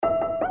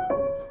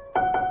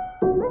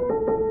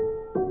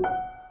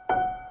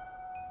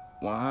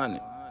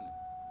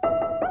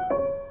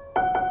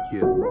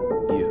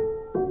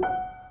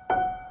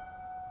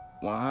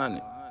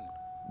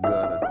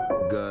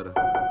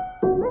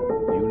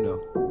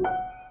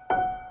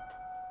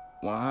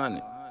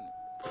100.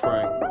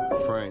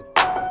 Frank,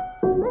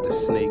 the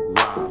snake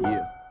rob,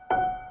 yeah.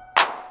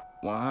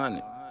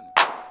 100.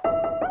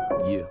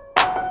 Yeah.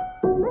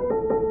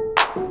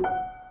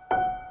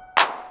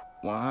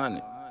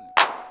 100.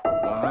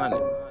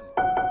 100.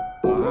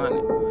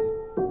 100.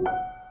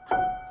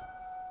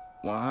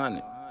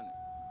 100.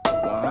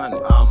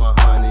 100. I'm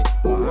 100.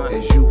 100.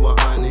 Is you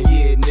 100?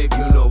 Yeah,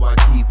 nigga, you know I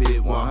keep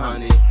it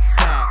 100.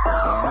 Facts.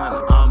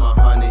 100. I'm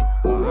 100.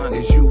 100.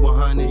 Is you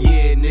 100?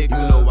 Yeah,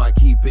 nigga, you know I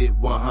keep it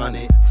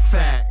 100.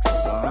 Facts.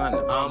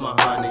 100. I'm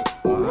 100.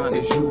 100.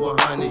 Is you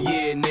 100?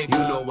 Yeah, nigga, you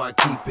know I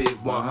keep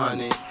it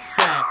 100.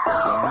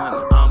 Facts.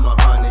 100. I'm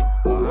 100.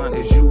 100.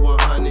 Is you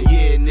 100?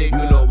 Yeah,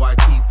 nigga, you know I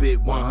keep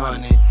it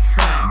 100.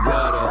 Facts.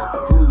 Gutta,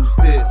 who's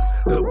this?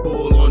 The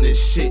bull on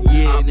this shit.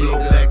 Yeah, I blow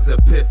bags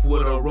of piff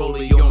with a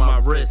rollie on my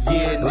wrist.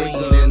 Yeah,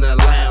 lean in the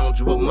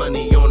lounge with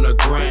money on the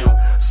ground.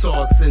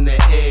 Sauce in the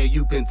air,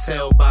 you can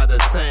tell by the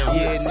sound.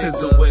 Yeah,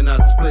 sizzle when I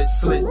split,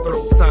 slit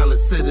throat, silent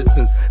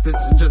citizens. This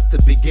is just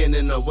the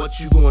beginning of what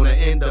you gonna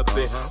end up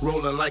in.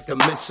 Rolling like a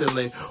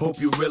Michelin, hope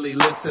you really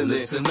listening.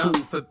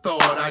 Food for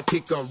thought, I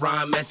kick a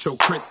rhyme at your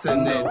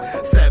christening.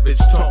 Savage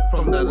talk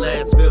from the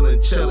last villain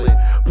chillin'.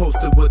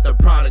 Posted with the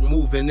product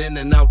moving in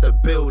and out the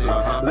building.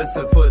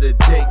 Listen for the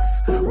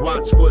jakes,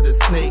 watch for the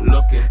snakes.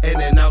 Looking in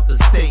and out the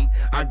state,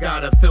 I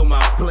gotta fill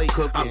my plate.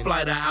 I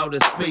fly to outer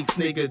space,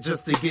 nigga,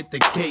 just to get the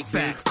cake.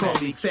 Call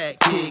me fat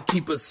kid,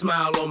 keep a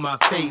smile on my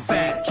face.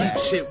 Keep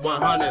shit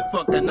 100,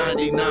 fuck the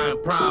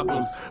 99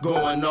 problems.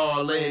 Going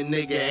all in,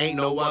 nigga, ain't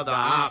no other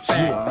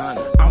option.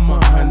 I'm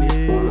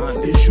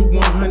 100. Is you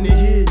 100?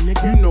 Yeah,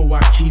 nigga, you know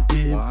I keep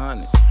it.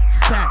 100.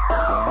 Facts.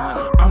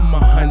 I'm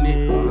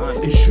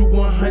 100. Is you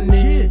 100?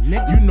 Yeah,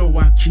 nigga, you know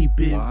I keep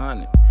it.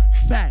 100.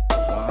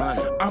 Facts.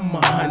 100. I'm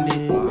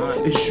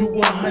 100. Is you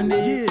 100?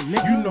 Yeah,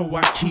 nigga, you know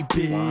I keep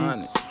it.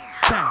 100.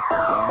 Facts.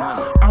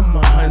 I'm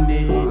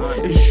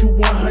 100. Is you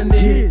 100?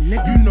 Yeah,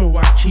 nigga, you know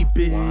I keep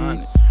it.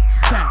 100.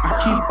 I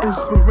keep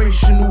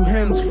inspirational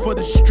hymns for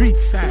the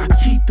streets. I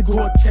keep the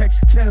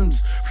Gore-Tex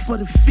Timbs for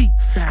the feet.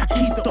 I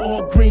keep the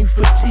all green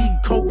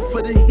fatigue coat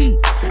for the heat.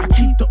 I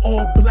keep the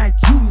all black,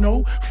 you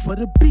know, for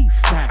the beef.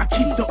 I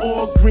keep the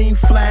all green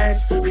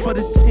flags for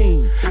the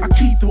team. I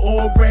keep the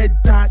all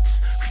red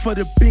dots for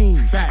the beam.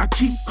 I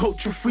keep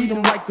culture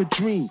freedom like a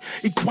dream.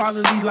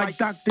 Equality like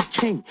Dr.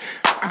 King.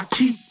 I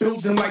keep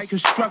building like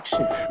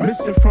construction.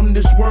 Missing from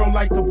this world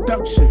like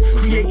abduction.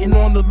 Creating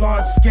on the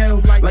large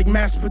scale like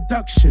mass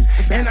production.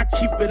 And I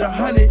keep it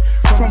 100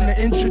 from the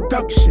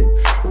introduction.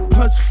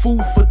 Plus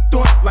food for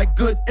thought like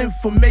good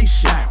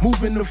information.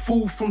 Moving the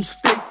food from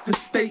state to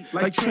state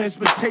like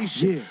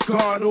transportation.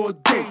 God or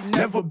day,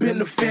 never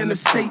been a fan of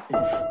Satan.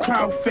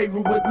 Crowd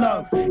favorite with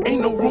love,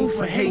 ain't no room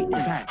for hating.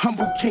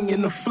 Humble king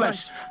in the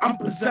flesh, I'm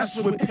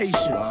possessed with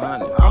patience.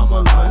 100. I'm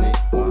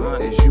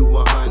 100. Is you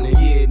 100?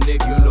 Yeah,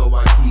 nigga, you know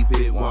I keep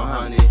it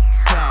 100.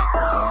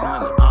 Facts.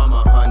 100. I'm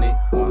 100.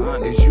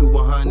 100. Is you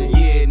 100?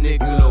 Yeah,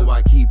 nigga, you know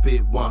I keep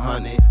it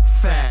 100.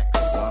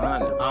 Facts.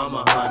 100. I'm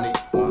 100.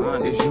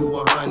 100. Is you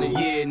 100?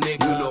 Yeah,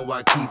 nigga, you know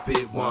I keep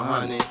it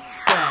 100.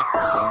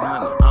 Facts.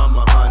 100. I'm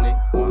 100.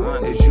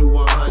 100. Is you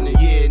 100?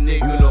 Yeah,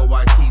 nigga, you know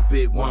I keep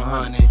it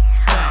 100.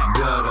 Facts.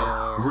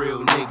 Gutta,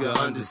 real nigga,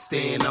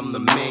 understand I'm the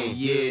man.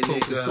 Yeah,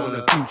 nigga, focused on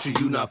the future,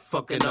 you not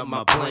fucking up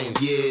my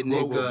plans. Yeah,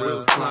 nigga,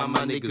 real slime,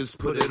 my niggas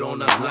put it on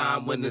the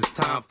line. When it's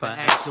time for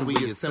action, we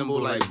assemble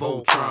like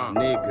Voltron.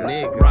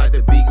 Nigga, ride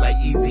the beat like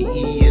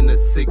Eazy-E in the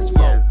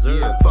 6'4".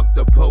 Yeah, fuck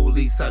the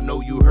police, I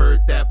know you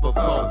heard that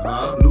before.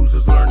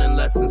 Losers learning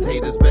lessons,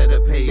 haters better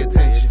pay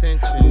attention.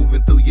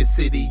 Moving through your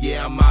city,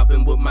 yeah, I'm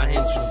mobbing with my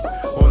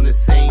henchmen. On the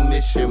same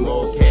mission,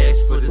 more cash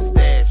for the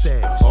stash.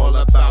 All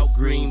about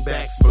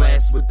greenbacks,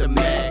 blast with the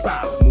mag.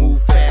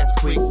 Move fast,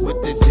 quick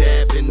with the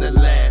jab in the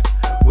lab.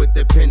 With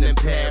the pen and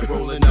pad,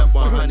 rolling up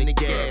 100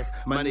 gas.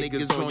 My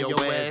niggas on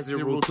your ass,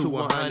 0 to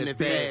 100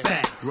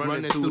 fast.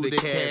 Running through the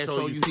cash,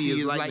 all you see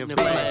is lightning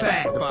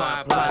flash. The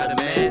 5 ply the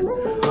mass,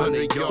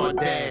 100-yard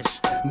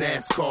dash.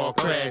 NASCAR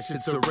crash,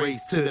 it's a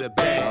race to the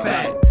bag.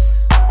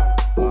 Facts.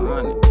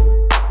 100.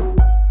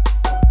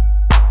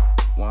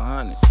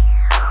 100.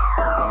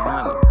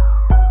 100.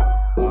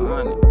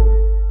 100.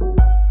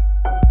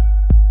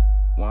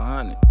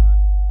 100.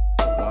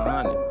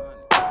 100.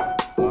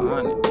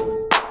 100.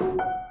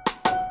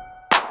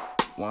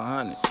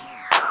 100.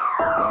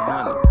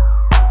 100.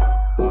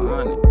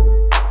 100.